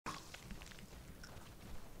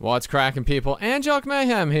What's cracking, people? Angelic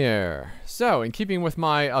Mayhem here. So, in keeping with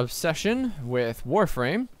my obsession with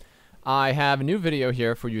Warframe, I have a new video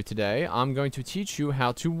here for you today. I'm going to teach you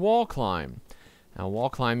how to wall climb. Now, wall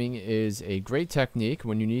climbing is a great technique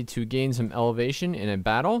when you need to gain some elevation in a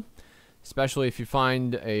battle, especially if you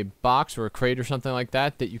find a box or a crate or something like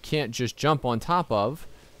that that you can't just jump on top of.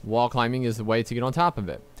 Wall climbing is the way to get on top of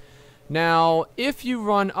it. Now, if you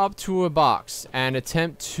run up to a box and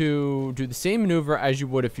attempt to do the same maneuver as you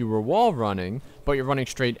would if you were wall running, but you're running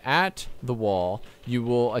straight at the wall, you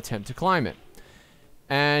will attempt to climb it.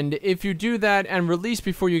 And if you do that and release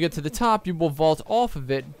before you get to the top, you will vault off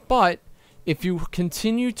of it. But if you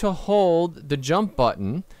continue to hold the jump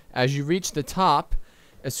button as you reach the top,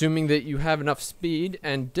 assuming that you have enough speed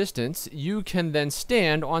and distance, you can then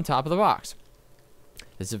stand on top of the box.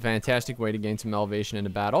 This is a fantastic way to gain some elevation in a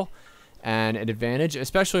battle and an advantage,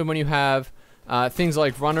 especially when you have things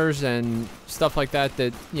like runners and stuff like that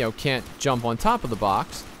that, you know, can't jump on top of the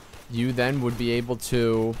box. You then would be able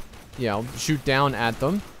to, you know, shoot down at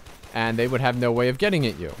them and they would have no way of getting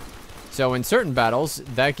at you. So in certain battles,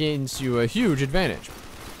 that gains you a huge advantage.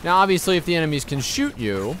 Now, obviously, if the enemies can shoot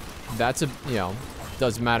you, that's a, you know,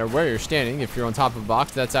 doesn't matter where you're standing. If you're on top of a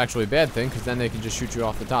box, that's actually a bad thing because then they can just shoot you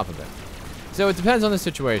off the top of it. So it depends on the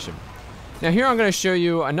situation. Now here I'm going to show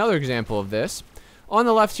you another example of this. On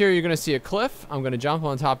the left here, you're going to see a cliff. I'm going to jump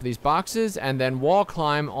on top of these boxes and then wall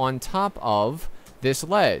climb on top of this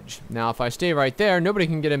ledge. Now if I stay right there, nobody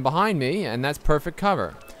can get in behind me, and that's perfect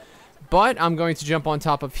cover. But I'm going to jump on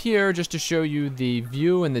top of here just to show you the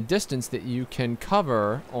view and the distance that you can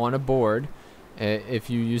cover on a board if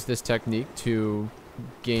you use this technique to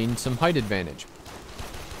gain some height advantage.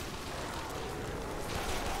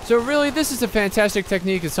 So really, this is a fantastic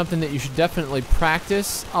technique. It's something that you should definitely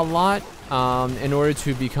practice a lot in order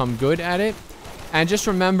to become good at it. And just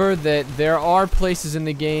remember that there are places in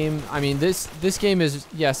the game, I mean, this game is,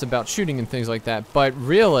 yes, about shooting and things like that, but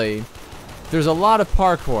really, there's a lot of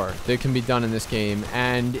parkour that can be done in this game,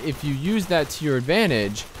 and if you use that to your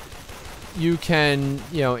advantage, you can,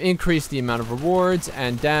 you know, increase the amount of rewards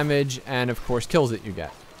and damage and, of course, kills that you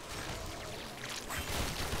get.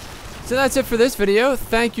 So that's it for this video.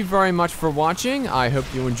 Thank you very much for watching. I hope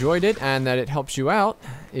you enjoyed it and that it helps you out.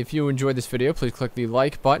 If you enjoyed this video, please click the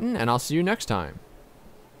like button, and I'll see you next time.